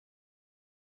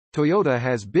Toyota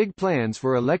has big plans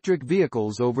for electric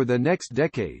vehicles over the next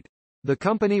decade. The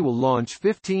company will launch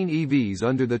 15 EVs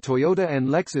under the Toyota and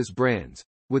Lexus brands,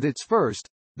 with its first,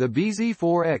 the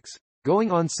bZ4X,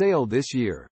 going on sale this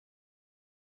year.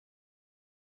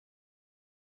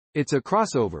 It's a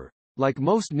crossover, like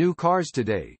most new cars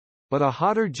today, but a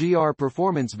hotter GR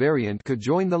performance variant could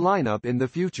join the lineup in the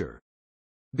future.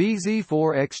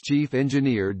 bZ4X chief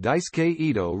engineer Daisuke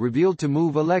Ito revealed to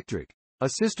Move Electric, a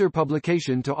sister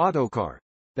publication to Autocar,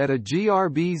 that a GR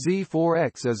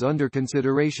bZ4X is under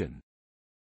consideration.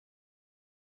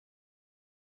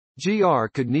 GR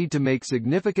could need to make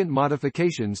significant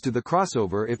modifications to the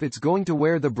crossover if it's going to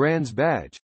wear the brand's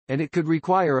badge, and it could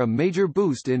require a major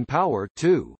boost in power,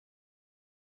 too.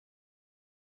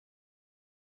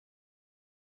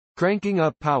 Cranking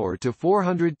up power to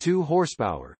 402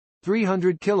 horsepower,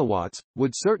 300 kilowatts,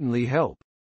 would certainly help.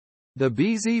 The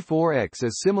bZ4X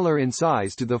is similar in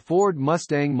size to the Ford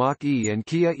Mustang Mach-E and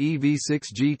Kia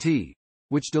EV6 GT,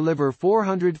 which deliver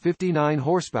 459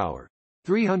 horsepower,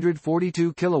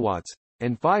 342 kilowatts,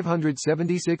 and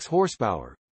 576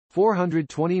 horsepower,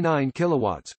 429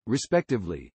 kilowatts,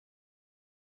 respectively.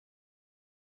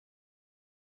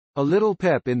 A little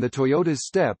pep in the Toyota's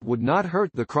step would not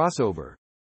hurt the crossover.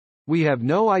 We have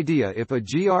no idea if a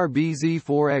GR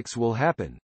bZ4X will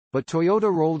happen, but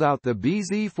Toyota rolled out the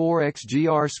bZ4X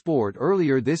GR Sport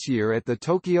earlier this year at the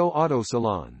Tokyo Auto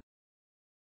Salon.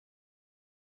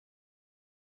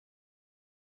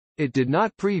 It did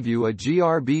not preview a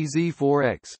GR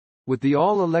bZ4X, with the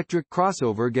all-electric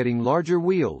crossover getting larger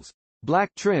wheels,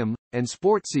 black trim, and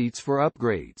sport seats for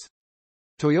upgrades.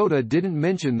 Toyota didn't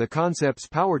mention the concept's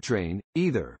powertrain,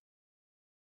 either.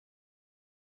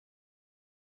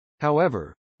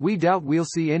 However, we doubt we'll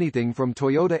see anything from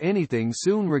Toyota anything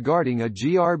soon regarding a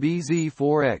GR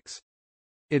bZ4X.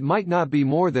 It might not be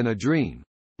more than a dream,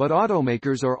 but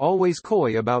automakers are always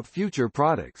coy about future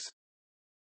products.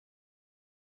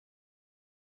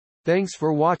 Thanks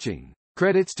for watching.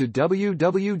 Credits to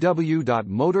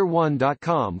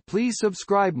www.motor1.com. Please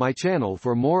subscribe my channel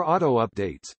for more auto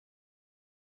updates.